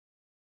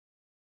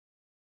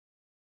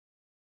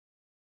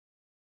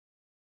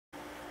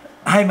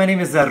Hi, my name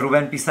is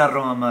Ruben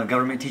Pizarro. I'm a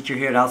government teacher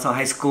here at Alsa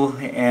High School,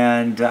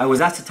 and I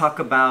was asked to talk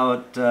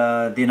about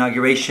the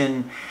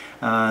inauguration,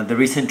 the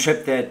recent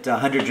trip that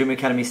 100 Dream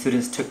Academy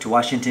students took to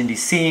Washington,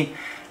 D.C.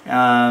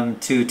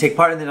 To take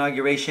part in the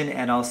inauguration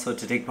and also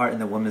to take part in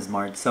the Women's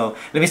March. So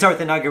let me start with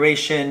the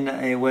inauguration.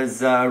 It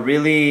was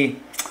we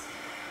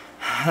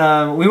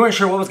weren't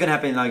sure what was going to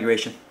happen in the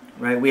inauguration.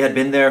 Right, we had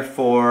been there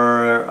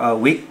for a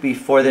week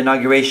before the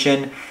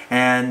inauguration,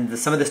 and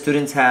some of the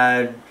students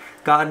had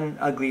gotten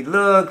ugly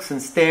looks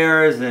and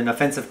stares and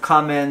offensive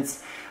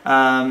comments,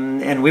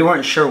 and we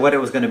weren't sure what it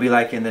was going to be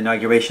like in the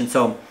inauguration.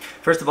 So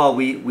first of all,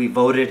 we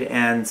voted,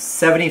 and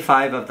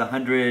 75 of the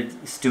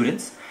 100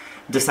 students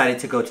decided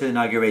to go to the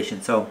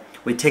inauguration. So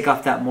we take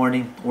off that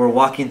morning, we're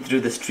walking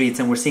through the streets,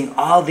 and we're seeing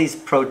all these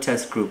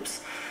protest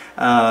groups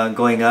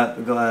going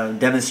up,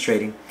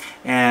 demonstrating,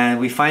 and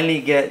we finally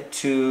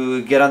get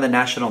on the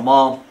National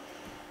Mall.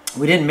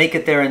 We didn't make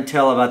it there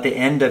until about the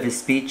end of his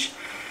speech.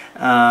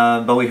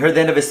 But we heard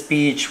the end of his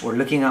speech. We're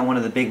looking at one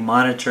of the big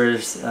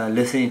monitors,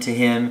 listening to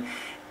him,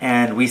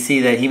 and we see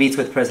that he meets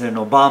with President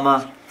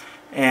Obama,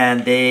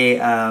 and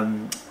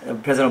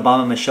President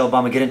Obama and Michelle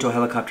Obama get into a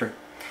helicopter,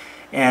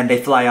 and they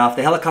fly off.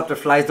 The helicopter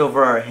flies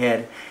over our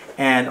head,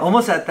 and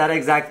almost at that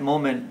exact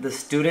moment, the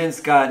students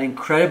got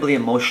incredibly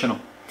emotional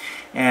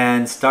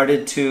and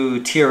started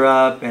to tear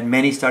up, and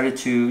many started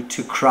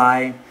to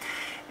cry,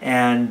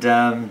 and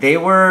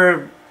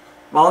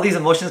all these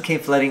emotions came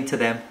flooding to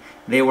them.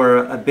 They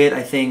were a bit,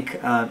 I think,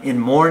 in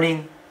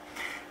mourning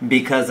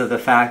because of the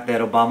fact that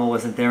Obama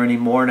wasn't there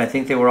anymore, and I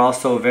think they were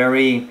also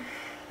very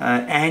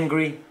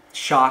angry,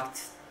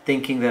 shocked,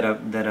 thinking that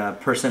a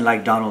person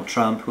like Donald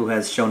Trump, who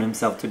has shown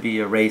himself to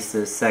be a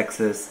racist,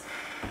 sexist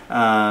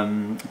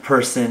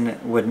person,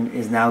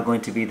 is now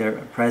going to be their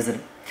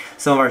president.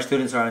 Some of our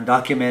students are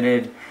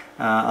undocumented.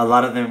 A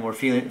lot of them were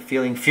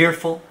feeling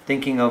fearful,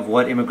 thinking of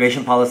what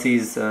immigration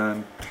policies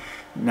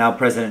now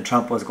President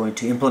Trump was going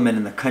to implement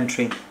in the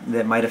country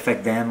that might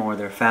affect them or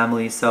their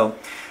families. So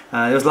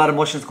there was a lot of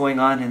emotions going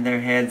on in their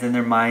heads and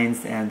their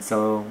minds, and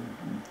so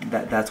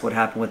that's what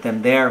happened with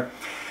them there.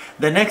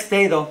 The next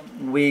day, though,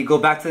 we go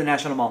back to the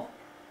National Mall,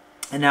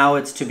 and now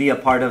it's to be a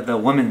part of the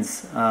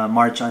Women's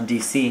March on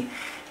DC,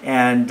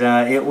 and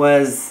it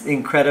was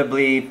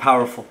incredibly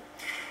powerful.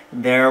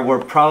 There were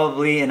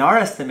probably, in our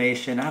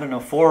estimation, I don't know,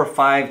 4 or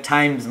 5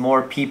 times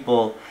more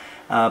people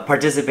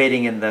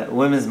participating in the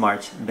Women's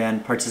March than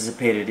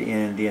participated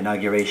in the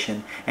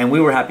inauguration, and we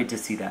were happy to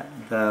see that.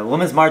 The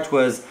Women's March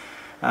was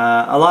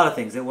a lot of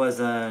things. It was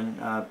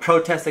a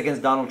protest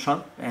against Donald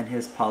Trump and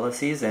his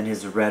policies and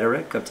his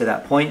rhetoric up to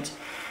that point,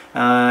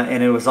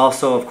 and it was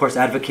also, of course,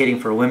 advocating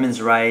for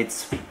women's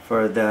rights,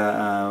 for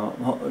the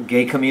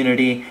gay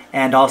community,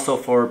 and also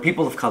for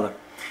people of color.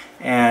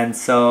 And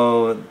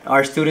so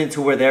our students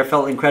who were there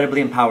felt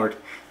incredibly empowered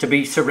to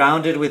be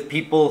surrounded with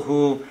people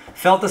who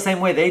felt the same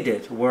way they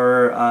did,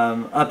 were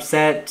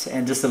upset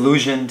and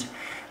disillusioned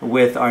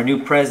with our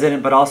new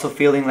president, but also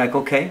feeling like,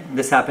 okay,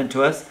 this happened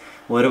to us.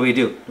 What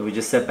do? Do we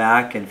just sit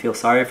back and feel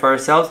sorry for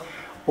ourselves,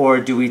 or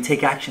do we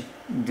take action?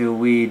 Do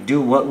we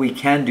do what we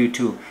can do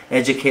to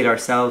educate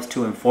ourselves,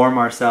 to inform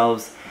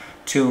ourselves,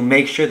 to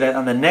make sure that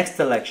on the next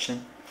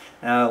election,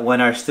 when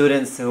our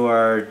students who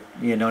are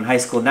in high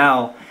school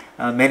now,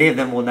 many of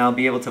them will now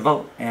be able to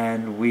vote,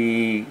 and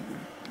we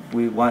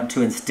want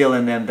to instill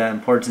in them the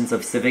importance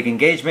of civic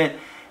engagement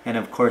and,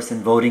 of course,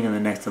 in voting in the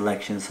next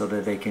election, so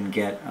that they can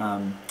get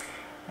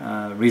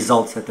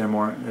results that they're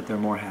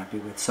more happy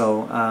with.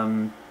 So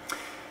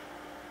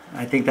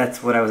I think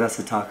that's what I was asked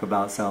to talk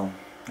about. So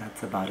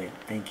that's about it.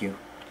 Thank you.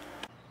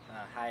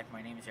 Hi,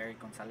 my name is Eric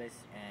Gonzalez,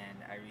 and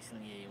I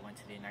recently went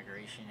to the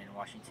inauguration in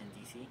Washington,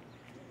 D.C.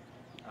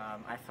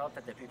 I felt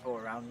that the people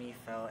around me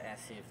felt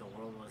as if the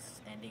world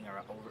was ending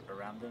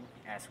around them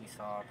as we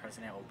saw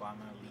President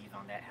Obama leave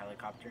on that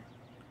helicopter.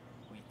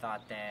 We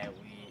thought that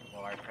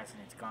our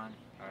president's gone,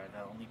 or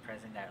the only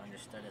president that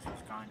understood us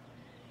was gone,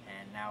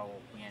 and now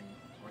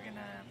we're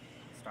going to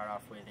start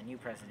off with a new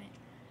president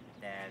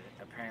that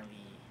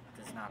apparently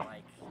does not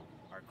like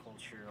our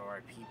culture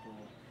or our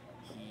people.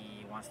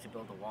 He wants to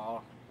build a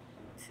wall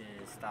to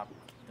stop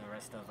the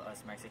rest of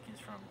us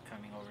Mexicans from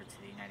coming over to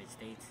the United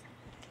States.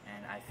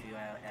 And I feel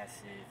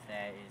as if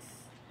that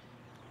is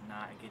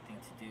not a good thing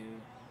to do.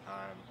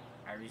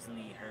 I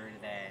recently heard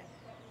that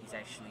he's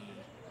actually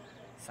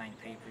signed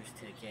papers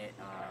to get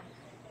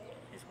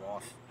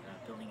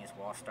building his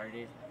wall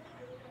started,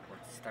 or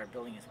to start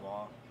building his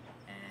wall,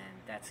 and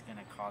that's going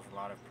to cause a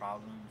lot of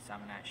problems.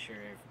 I'm not sure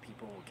if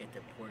people will get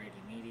deported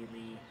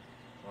immediately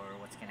or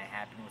what's going to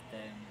happen with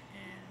them,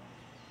 and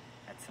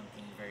that's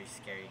something very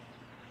scary.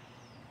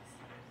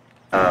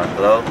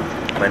 Hello,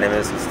 my name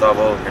is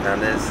Gustavo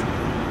Hernandez,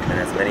 and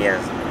as many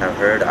as have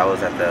heard, I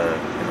was at the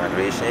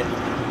inauguration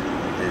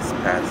this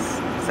past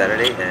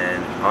Saturday,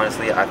 and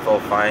honestly I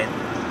felt fine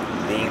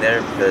being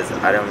there because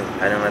I don't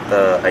let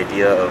the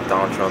idea of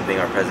Donald Trump being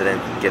our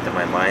president get to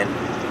my mind.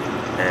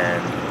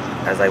 And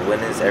as I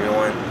witnessed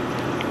everyone,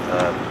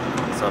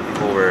 some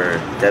people were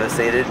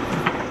devastated,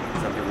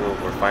 some people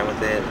were fine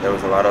with it. There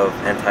was a lot of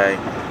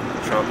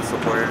anti-Trump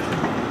supporters,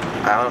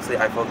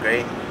 I felt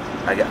great.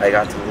 I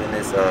got to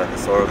witness a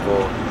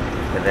historical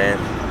event,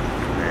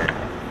 and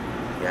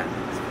yeah,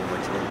 that's pretty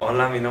much it.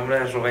 Hola, mi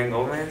nombre es Rubén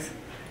Gómez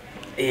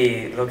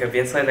y lo que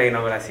pienso de la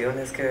inauguración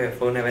es que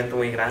fue un evento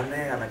muy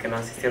grande a la que no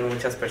asistieron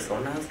muchas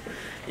personas,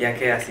 ya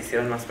que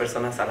asistieron más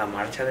personas a la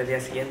marcha del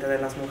día siguiente de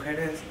las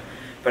mujeres,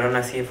 pero aún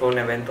así fue un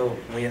evento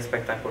muy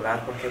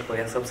espectacular porque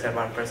podías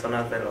observar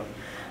personas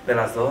de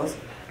las dos,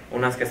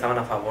 unas que estaban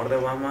a favor de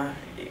Obama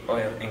o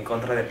en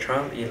contra de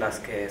Trump, y las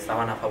que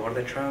estaban a favor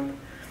de Trump.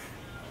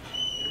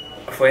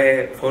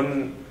 Fue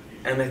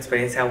una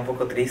experiencia un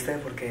poco triste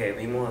porque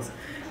vimos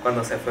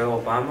cuando se fue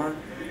Obama,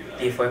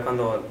 y fue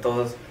cuando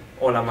todos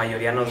o la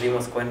mayoría nos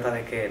dimos cuenta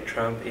de que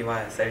Trump iba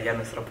a ser ya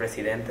nuestro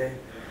presidente.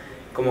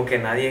 Como que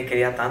nadie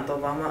quería tanto a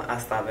Obama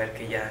hasta ver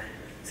que ya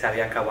se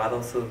había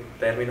acabado su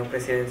término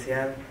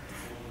presidencial.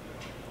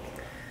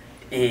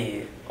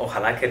 Y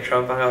ojalá que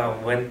Trump haga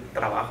un buen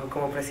trabajo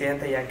como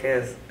presidente, ya que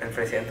es el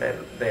presidente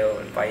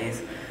del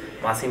país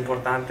más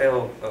importante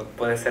o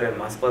puede ser el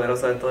más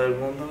poderoso de todo el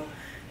mundo.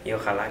 Y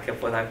ojalá que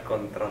pueda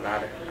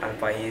controlar al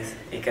país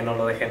y que no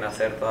lo dejen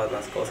hacer todas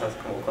las cosas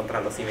como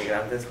contra los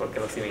inmigrantes, porque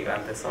los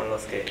inmigrantes son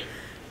los que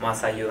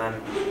más ayudan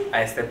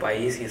a este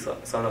país y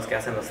son los que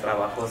hacen los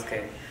trabajos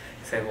que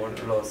según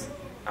los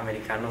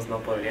americanos no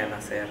podrían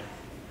hacer.